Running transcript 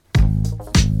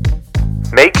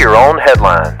your own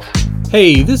headlines.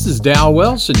 Hey, this is Dal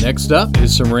Welsh, and next up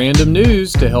is some random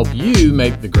news to help you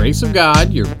make the grace of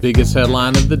God your biggest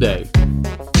headline of the day.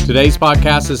 Today's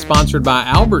podcast is sponsored by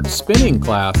Albert's Spinning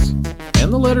Class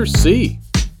and the letter C.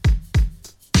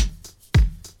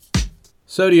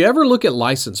 So do you ever look at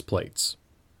license plates?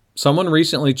 Someone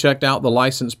recently checked out the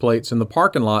license plates in the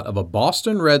parking lot of a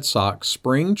Boston Red Sox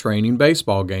spring training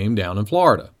baseball game down in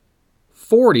Florida.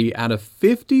 40 out of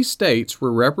 50 states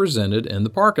were represented in the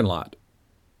parking lot.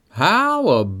 How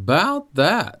about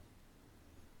that?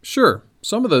 Sure,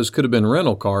 some of those could have been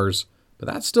rental cars, but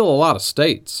that's still a lot of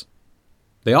states.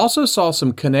 They also saw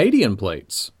some Canadian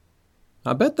plates.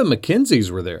 I bet the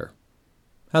McKenzies were there.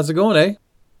 How's it going, eh?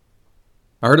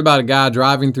 I heard about a guy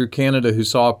driving through Canada who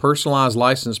saw a personalized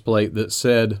license plate that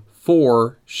said,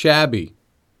 "For Shabby."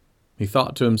 He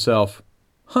thought to himself,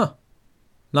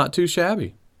 not too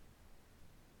shabby.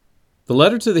 The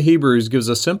letter to the Hebrews gives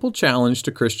a simple challenge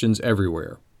to Christians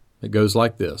everywhere. It goes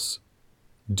like this: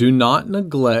 do not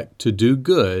neglect to do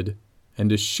good and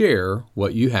to share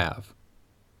what you have.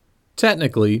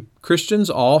 Technically, Christians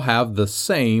all have the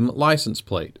same license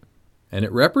plate, and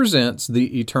it represents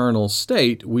the eternal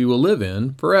state we will live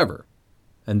in forever.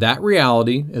 And that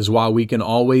reality is why we can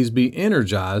always be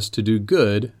energized to do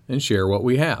good and share what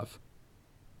we have.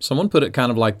 Someone put it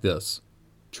kind of like this: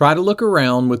 try to look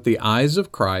around with the eyes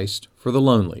of Christ for the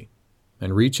lonely,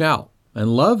 and reach out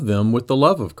and love them with the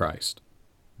love of Christ,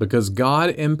 because God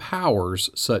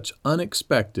empowers such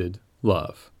unexpected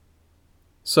love.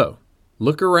 So,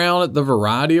 look around at the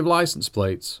variety of license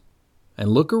plates, and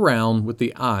look around with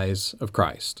the eyes of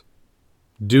Christ.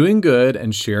 Doing good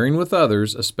and sharing with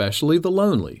others, especially the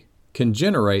lonely, can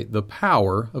generate the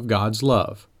power of God's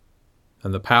love.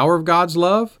 And the power of God's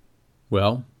love?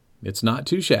 Well, it's not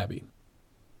too shabby.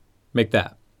 Make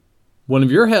that one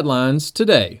of your headlines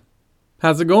today.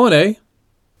 How's it going, eh?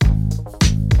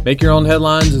 Make Your Own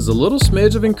Headlines is a little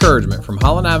smidge of encouragement from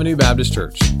Holland Avenue Baptist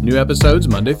Church. New episodes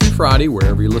Monday through Friday,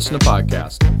 wherever you listen to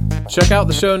podcasts. Check out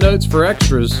the show notes for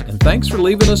extras, and thanks for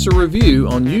leaving us a review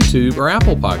on YouTube or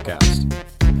Apple Podcasts.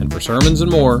 And for sermons and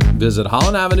more, visit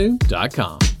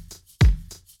hollandavenue.com.